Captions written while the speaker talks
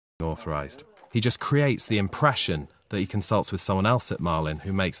authorised. He just creates the impression that he consults with someone else at Marlin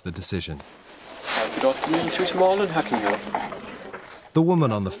who makes the decision. Good afternoon, through to Marlin. How can you help? The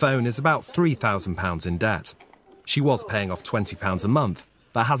woman on the phone is about £3,000 in debt. She was paying off £20 a month,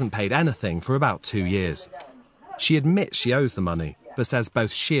 but hasn't paid anything for about 2 years. She admits she owes the money, but says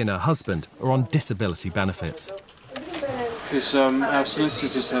both she and her husband are on disability benefits. Because our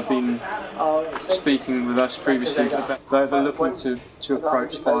solicitors have been speaking with us previously. They're looking to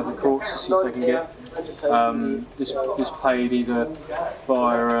approach via the courts to see if they can get this paid either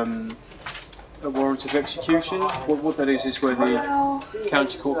via a warrant of execution. What that is where the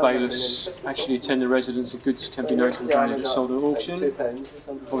county court bailiffs actually attend the residence and goods can be noted and sold at auction.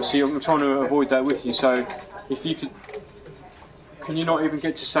 Obviously, I'm trying to avoid that with you, so if you could, can you not even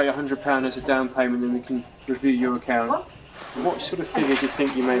get to say £100 as a down payment, then we can review your account? What sort of figure do you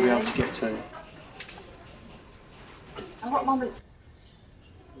think you may be able to get to? And what moments?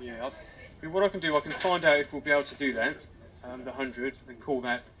 Yeah, what I can do, I can find out if we'll be able to do that, the 100, and call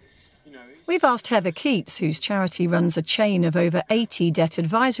that, you know... We've asked Heather Keats, whose charity runs a chain of over 80 debt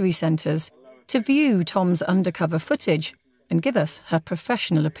advisory centres, to view Tom's undercover footage and give us her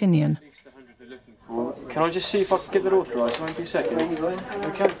professional opinion. Can I just see if I can get that authorised? Won't be a second.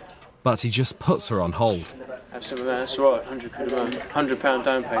 Okay. But he just puts her on hold. Have some of that, that's right, £100 a month, £100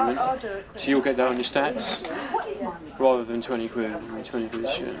 down payment, so you'll get that on your stats, rather than 20 quid, 20 quid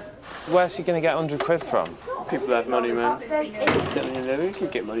a share. Where's he going to get 100 quid from? People have money, man. We can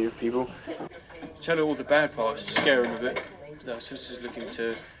get money with people. Tell her all the bad parts, scare them a bit. The solicitor's looking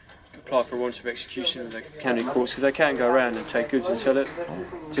to apply for a warrant of execution with the county courts, because they can go around and take goods and sell it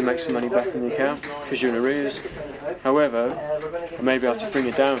to make some money back in the account, because you're in arrears. However, I may be able to bring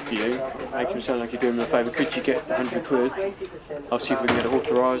it down for you, make him sound like you're doing me a favour. Could you get the 100 quid? I'll see if we can get it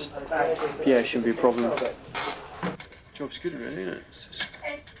authorised. Yeah, it shouldn't be a problem. Job's good, really, isn't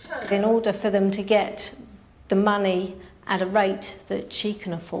it? In order for them to get the money at a rate that she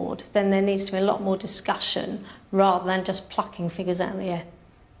can afford, then there needs to be a lot more discussion rather than just plucking figures out of the air.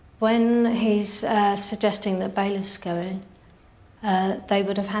 When he's suggesting that bailiffs go in, they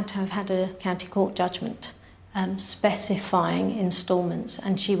would have had a county court judgment specifying instalments,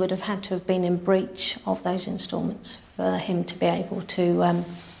 and she would have had to have been in breach of those instalments for him to be able to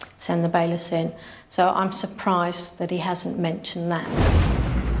send the bailiffs in. So I'm surprised that he hasn't mentioned that.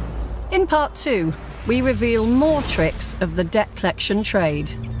 In part 2, we reveal more tricks of the debt collection trade.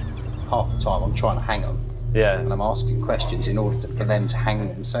 Half the time I'm trying to hang them. Yeah. And I'm asking questions in order for them to hang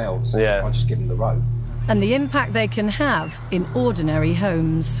themselves. Yeah. I just give them the rope. And the impact they can have in ordinary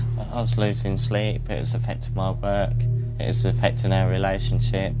homes. I was losing sleep, it was affecting my work, it was affecting our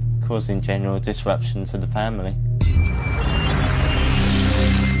relationship, causing general disruption to the family.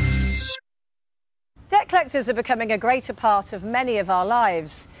 Debt collectors are becoming a greater part of many of our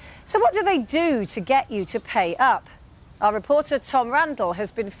lives. So what do they do to get you to pay up? Our reporter Tom Randall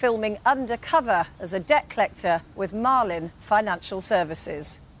has been filming undercover as a debt collector with Marlin Financial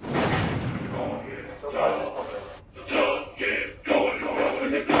Services.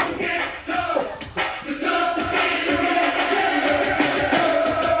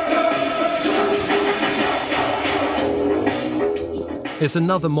 It's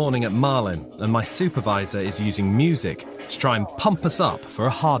another morning at Marlin, and my supervisor is using music to try and pump us up for a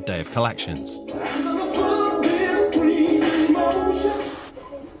hard day of collections.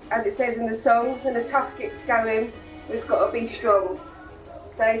 As it says in the song, when the tough gets going, we've got to be strong.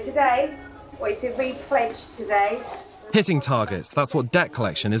 So today, we're to re-pledge today. Hitting targets, that's what debt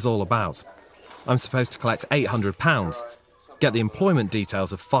collection is all about. I'm supposed to collect £800, get the employment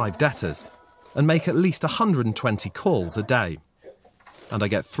details of 5 debtors, and make at least 120 calls a day. And I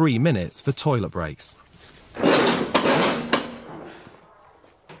get 3 minutes for toilet breaks.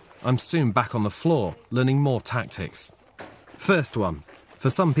 I'm soon back on the floor, learning more tactics. First one. For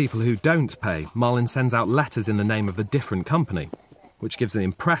some people who don't pay, Marlin sends out letters in the name of a different company, which gives the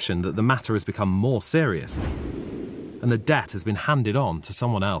impression that the matter has become more serious and the debt has been handed on to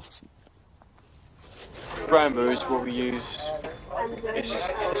someone else. Bramble is what we use.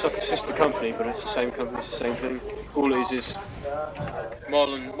 It's like a sister company, but it's the same company, it's the same thing. All it is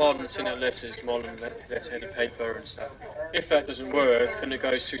Marlin send out letters, Marlin lets head of paper and stuff. If that doesn't work, then it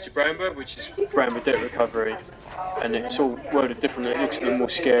goes through to Bramble, which is Bramble Debt Recovery. And it's all worded differently, it looks a bit more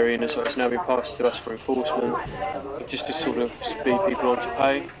scary, and it's now been passed to us for enforcement, just to sort of speed people on to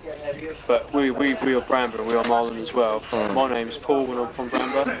pay. But we are Bramble, we are Marlin as well. My name is Paul and I'm from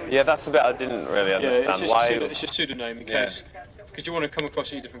Bramble. Yeah, that's the bit I didn't really understand. It's just a pseudonym in case, because you want to come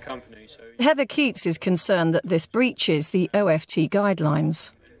across a different company. So. Heather Keats is concerned that this breaches the OFT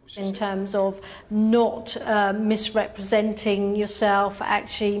guidelines. in terms of not misrepresenting yourself,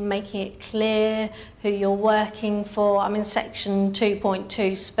 actually making it clear who you're working for. I mean, Section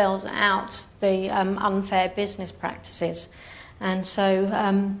 2.2 spells out the unfair business practices. And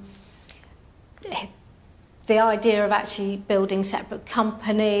so the idea of actually building separate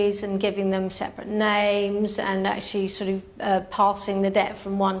companies and giving them separate names and actually sort of passing the debt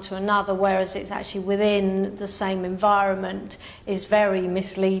from one to another, whereas it's actually within the same environment, is very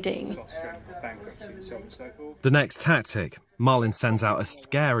misleading. The next tactic, Marlin sends out a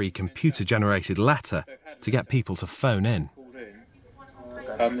scary computer-generated letter to get people to phone in.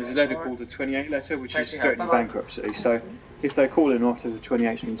 There's a letter called the 28 letter, which is threatening bankruptcy. So if they call in after the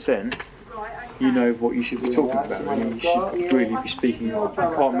 28's been sent, you know what you should be talking about. I mean, you should really be speaking of,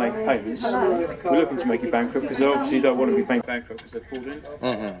 you can't make payments. We're looking to make you bankrupt because they obviously don't want to be bankrupt because they've called in.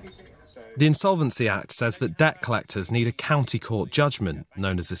 The Insolvency Act says that debt collectors need a county court judgment,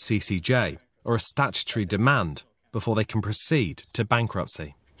 known as a CCJ, or a statutory demand, before they can proceed to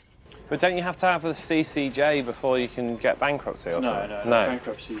bankruptcy. But don't you have to have a CCJ before you can get bankruptcy or something? No.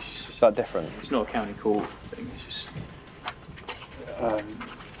 Bankruptcy is just... Is that different? It's not a county court thing,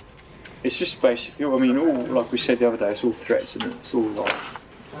 it's just basically, I mean, all, like we said the other day, it's all threats and it's all like,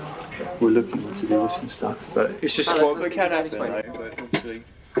 we're looking to do this and stuff. But it's just, well, it can happen, though, but obviously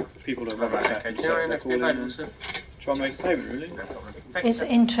people don't want to happen, so they call in and try and make a payment, really. It's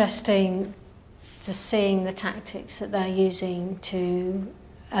interesting to seeing the tactics that they're using to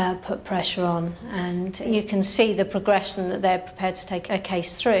put pressure on, and you can see the progression that they're prepared to take a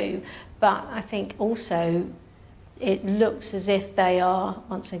case through, but I think also it looks as if they are,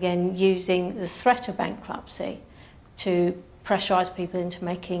 once again, using the threat of bankruptcy to pressurise people into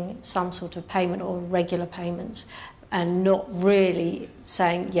making some sort of payment or regular payments, and not really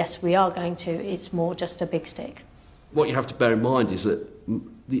saying, yes, we are going to, it's more just a big stick. What you have to bear in mind is that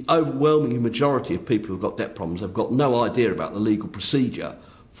the overwhelming majority of people who've got debt problems have got no idea about the legal procedure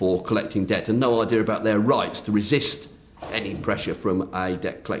for collecting debt and no idea about their rights to resist any pressure from a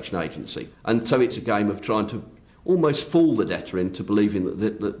debt collection agency. And so it's a game of trying to almost fool the debtor into believing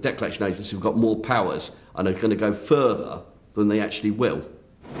that the debt collection agencies have got more powers and are going to go further than they actually will.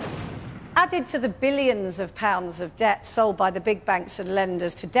 Added to the billions of pounds of debt sold by the big banks and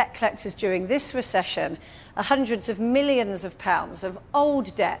lenders to debt collectors during this recession are hundreds of millions of pounds of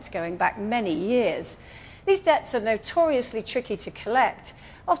old debt going back many years. These debts are notoriously tricky to collect,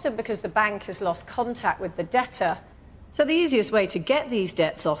 often because the bank has lost contact with the debtor. So the easiest way to get these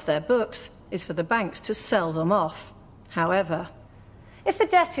debts off their books is for the banks to sell them off. However, if the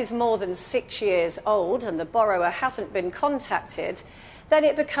debt is more than 6 years old and the borrower hasn't been contacted, then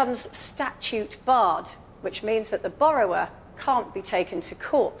it becomes statute barred, which means that the borrower can't be taken to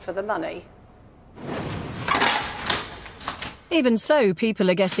court for the money. Even so, people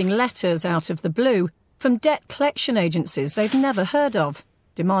are getting letters out of the blue from debt collection agencies they've never heard of,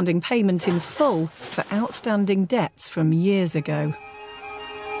 demanding payment in full for outstanding debts from years ago.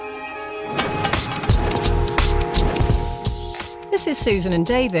 This is Susan and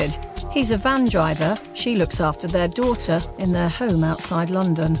David. He's a van driver. She looks after their daughter in their home outside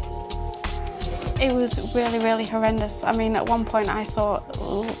London. It was really, really horrendous. I mean, at one point I thought,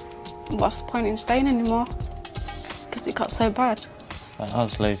 oh, what's the point in staying anymore? Because it got so bad. I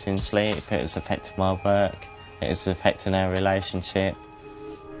was losing sleep, it was affecting my work, it was affecting our relationship.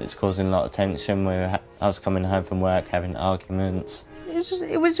 It's causing a lot of tension. I was coming home from work having arguments.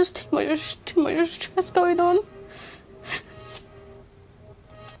 It was just too much stress going on.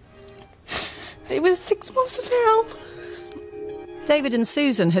 It was 6 months of hell. David and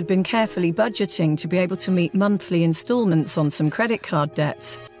Susan had been carefully budgeting to be able to meet monthly instalments on some credit card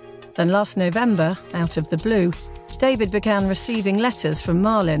debts. Then last November, out of the blue, David began receiving letters from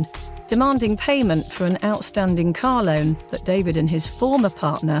Marlin demanding payment for an outstanding car loan that David and his former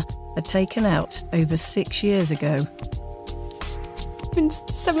partner had taken out over 6 years ago.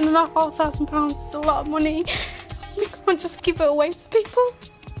 £7,500 is a lot of money. We can't just give it away to people.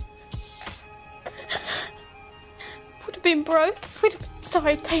 Would have been broke if we'd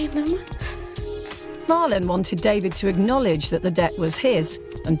started paying them. Marlin wanted David to acknowledge that the debt was his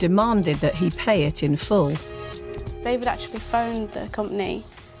and demanded that he pay it in full. David actually phoned the company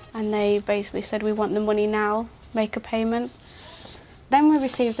and they basically said, we want the money now, make a payment. Then we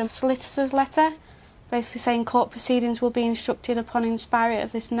received a solicitor's letter basically saying court proceedings will be instructed upon expiry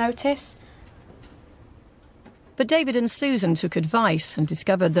of this notice. But David and Susan took advice and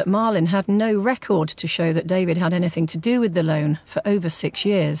discovered that Marlin had no record to show that David had anything to do with the loan for over 6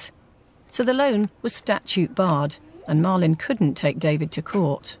 years. So the loan was statute barred and Marlin couldn't take David to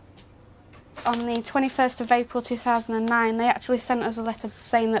court. On the 21st of April 2009, they actually sent us a letter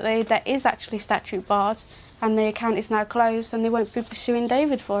saying that the debt is actually statute barred and the account is now closed and they won't be pursuing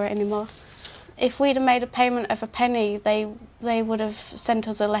David for it anymore. If we'd have made a payment of a penny, they would have sent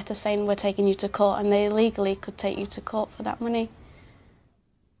us a letter saying we're taking you to court, and they legally could take you to court for that money.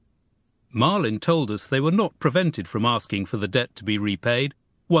 Marlin told us they were not prevented from asking for the debt to be repaid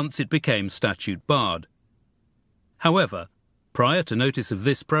once it became statute barred. However, prior to notice of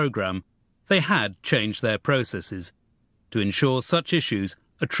this programme, they had changed their processes to ensure such issues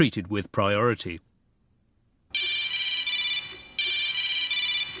are treated with priority.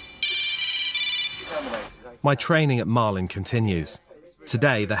 My training at Marlin continues.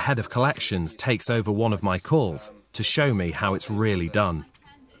 Today, the head of collections takes over one of my calls to show me how it's really done.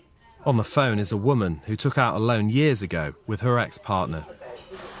 On the phone is a woman who took out a loan years ago with her ex-partner.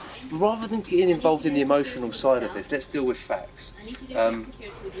 Rather than getting involved in the emotional side of this, let's deal with facts. I'm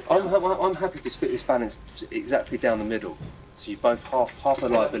happy to split this balance exactly down the middle, so you both half a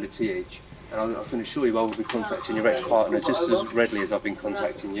liability each. And I can assure you I will be contacting your ex-partner just as readily as I've been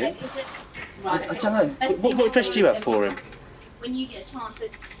contacting you. I don't know. What address do you have for him? When you get a chance,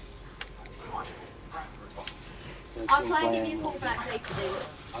 I'll try and give you a call back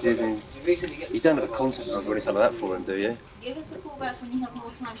later. You don't have a contact number or anything like that for him, do you? Give us a call back when you have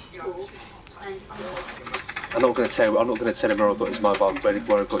more time to talk. I'm not going to tell him where I've got his mobile,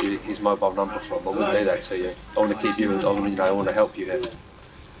 where I've got his mobile number from. I wouldn't do that to you. I want to keep you. I want to help you here.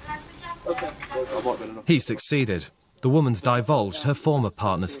 Okay. He succeeded. The woman's divulged her former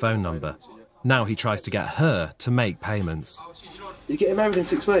partner's phone number. Now he tries to get her to make payments. You're getting married in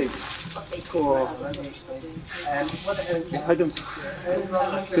 6 weeks? Cool.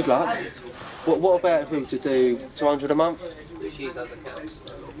 Good luck. What about if we were to do 200 a month?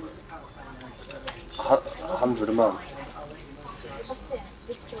 100 a month.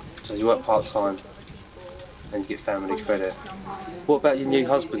 So you work part-time and you get family credit. What about your new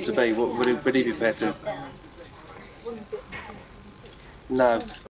husband-to-be? Would he be prepared to? No.